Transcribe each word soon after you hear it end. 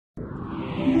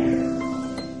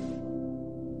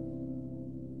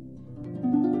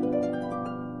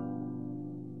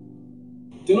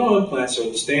Dental implants are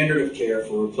the standard of care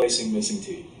for replacing missing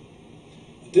teeth.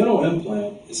 A dental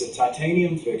implant is a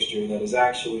titanium fixture that is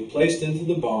actually placed into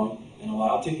the bone and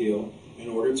allowed to heal in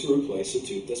order to replace a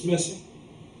tooth that's missing.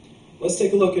 Let's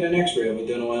take a look at an x-ray of a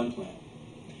dental implant.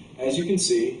 As you can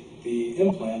see, the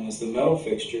implant is the metal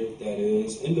fixture that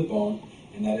is in the bone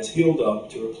and that is healed up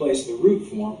to replace the root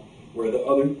form where the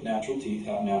other natural teeth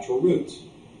have natural roots.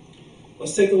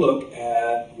 Let's take a look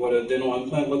at what a dental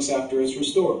implant looks after it's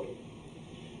restored.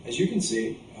 As you can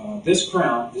see, this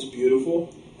crown is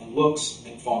beautiful and looks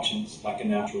and functions like a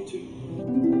natural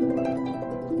tooth.